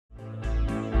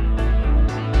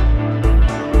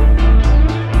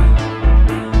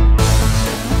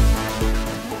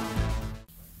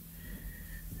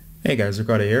Hey guys,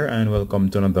 Ricardo here and welcome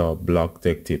to another Blog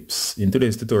Tech Tips. In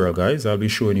today's tutorial guys, I'll be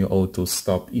showing you how to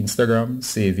stop Instagram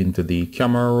saving to the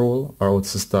camera roll, or how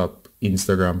to stop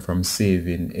Instagram from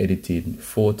saving edited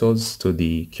photos to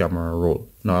the camera roll.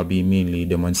 Now I'll be mainly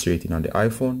demonstrating on the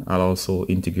iPhone. I'll also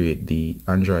integrate the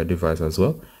Android device as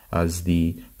well, as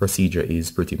the procedure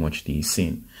is pretty much the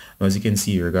same. Now as you can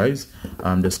see here guys,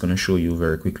 I'm just going to show you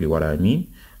very quickly what I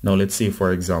mean. Now let's say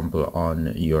for example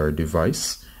on your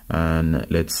device, and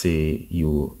let's say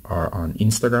you are on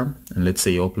Instagram, and let's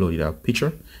say you uploaded a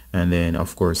picture, and then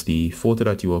of course the photo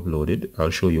that you uploaded, I'll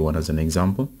show you one as an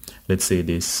example. Let's say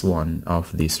this one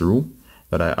of this room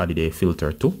that I added a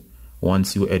filter to.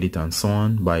 Once you edit and so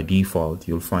on, by default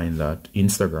you'll find that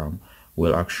Instagram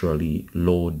will actually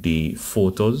load the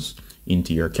photos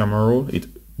into your camera roll. It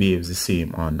behaves the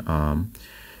same on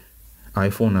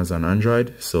iPhone as on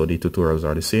Android, so the tutorials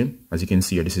are the same. As you can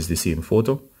see here, this is the same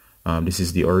photo. This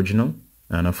is the original,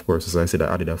 and of course, as I said,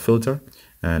 I added a filter,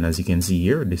 and as you can see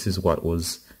here, this is what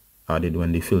was added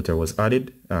when the filter was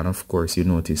added, and of course you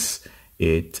notice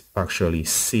it actually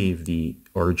saved the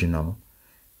original.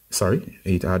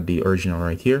 It had the original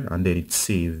right here, and then it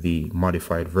saved the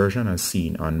modified version as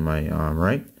seen on my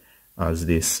right as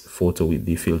this photo with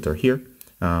the filter here.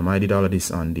 I did all of this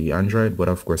on the Android, but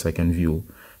of course I can view,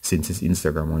 since it's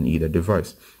Instagram, on either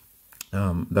device.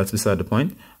 That's beside the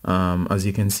point. As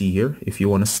you can see here, if you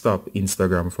want to stop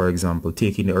Instagram, for example,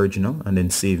 taking the original and then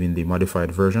saving the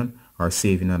modified version, or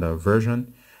saving another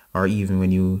version, or even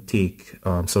when you take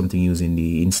something using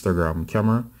the Instagram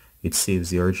camera, it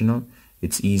saves the original.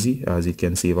 It's easy, as it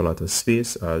can save a lot of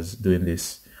space. As doing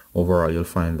this overall, you'll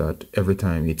find that every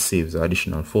time it saves an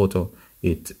additional photo,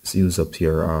 it uses up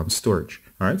your storage.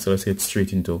 Alright, so let's get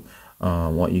straight into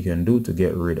what you can do to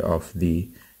get rid of the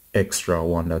extra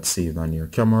one that's saved on your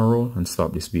camera roll and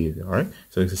stop this behavior. All right,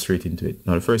 so let's get straight into it.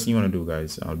 Now the first thing you want to do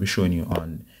guys, I'll be showing you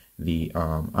on the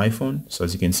iPhone. So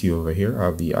as you can see over here, I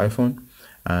have the iPhone,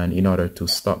 and in order to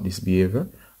stop this behavior,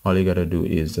 all you gotta do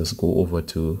is just go over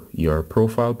to your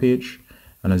profile page,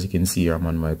 and as you can see here, I'm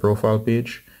on my profile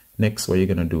page. Next, what you're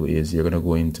gonna do is you're gonna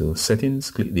go into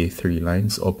settings, click the three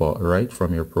lines up or right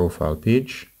from your profile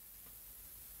page.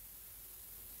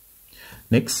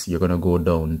 Next, you're going to go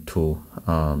down to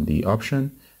the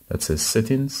option that says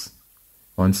settings.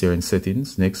 Once you're in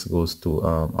settings, next goes to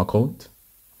account.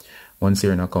 Once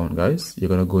you're in account, guys, you're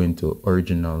going to go into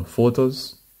original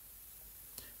photos.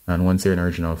 And once you're in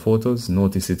original photos,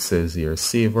 notice it says here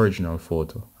save original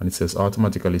photo. And it says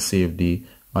automatically save the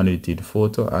unedited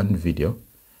photo and video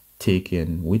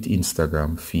taken with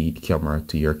Instagram feed camera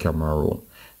to your camera roll.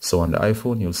 So on the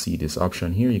iPhone, you'll see this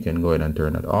option here. You can go ahead and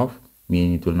turn it off,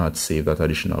 meaning it will not save that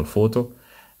additional photo,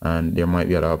 and there might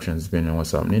be other options depending on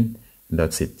what's happening.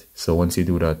 That's it. So once you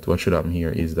do that, what should happen here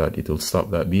is that it will stop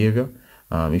that behavior.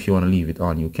 If you want to leave it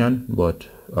on, you can, but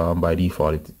by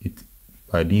default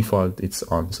it's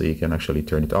on, so you can actually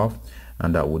turn it off,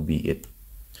 and that would be it.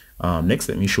 Next,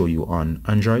 let me show you on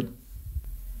Android.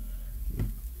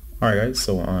 Alright guys,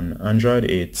 so on Android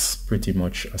it's pretty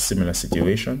much a similar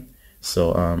situation.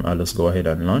 So I'll just go ahead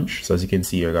and launch. So as you can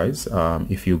see here guys,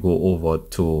 if you go over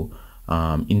to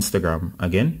Instagram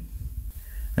again,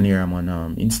 and here I'm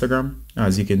on Instagram,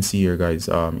 as you can see here guys,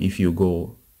 if you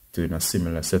go to a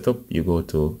similar setup, you go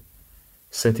to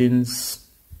settings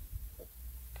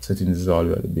is all the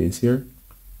way at the base here.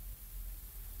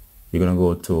 You're gonna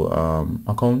go to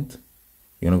account,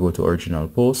 you're gonna go to original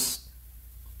posts,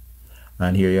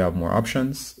 and here you have more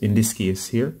options. In this case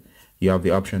here, you have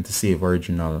the option to save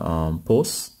original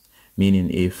posts, meaning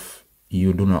if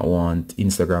you do not want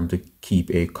Instagram to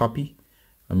keep a copy,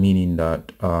 meaning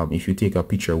that if you take a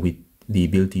picture with the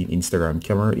built-in Instagram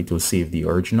camera, it will save the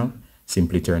original.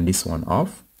 Simply turn this one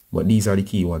off. But these are the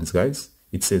key ones guys.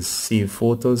 It says save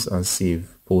photos and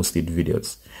save posted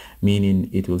videos,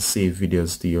 meaning it will save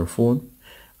videos to your phone,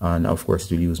 and of course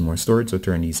it will use more storage, so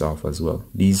turn these off as well.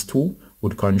 These two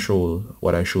would control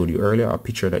what I showed you earlier. A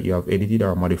picture that you have edited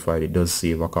or modified, it does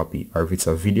save a copy, or if it's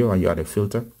a video and you add a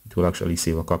filter, it will actually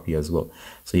save a copy as well.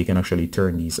 So you can actually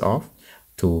turn these off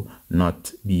to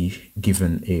not be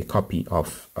given a copy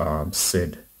of said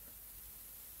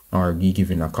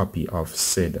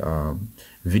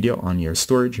video on your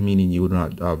storage, meaning you would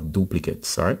not have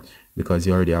duplicates, all right, because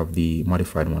you already have the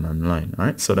modified one online. All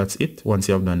right, so that's it. Once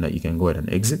you have done that, you can go ahead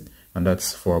and exit. And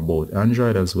that's for both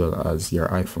Android as well as your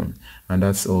iPhone. And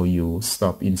that's how you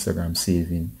stop Instagram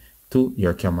saving to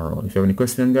your camera roll. If you have any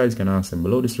questions guys, you can ask them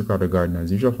below. This is Ricardo Garden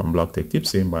as usual from Blog Tech Tips,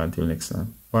 saying bye until next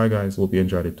time. Bye guys, hope you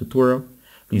enjoyed the tutorial.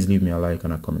 Please leave me a like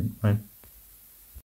and a comment. Bye.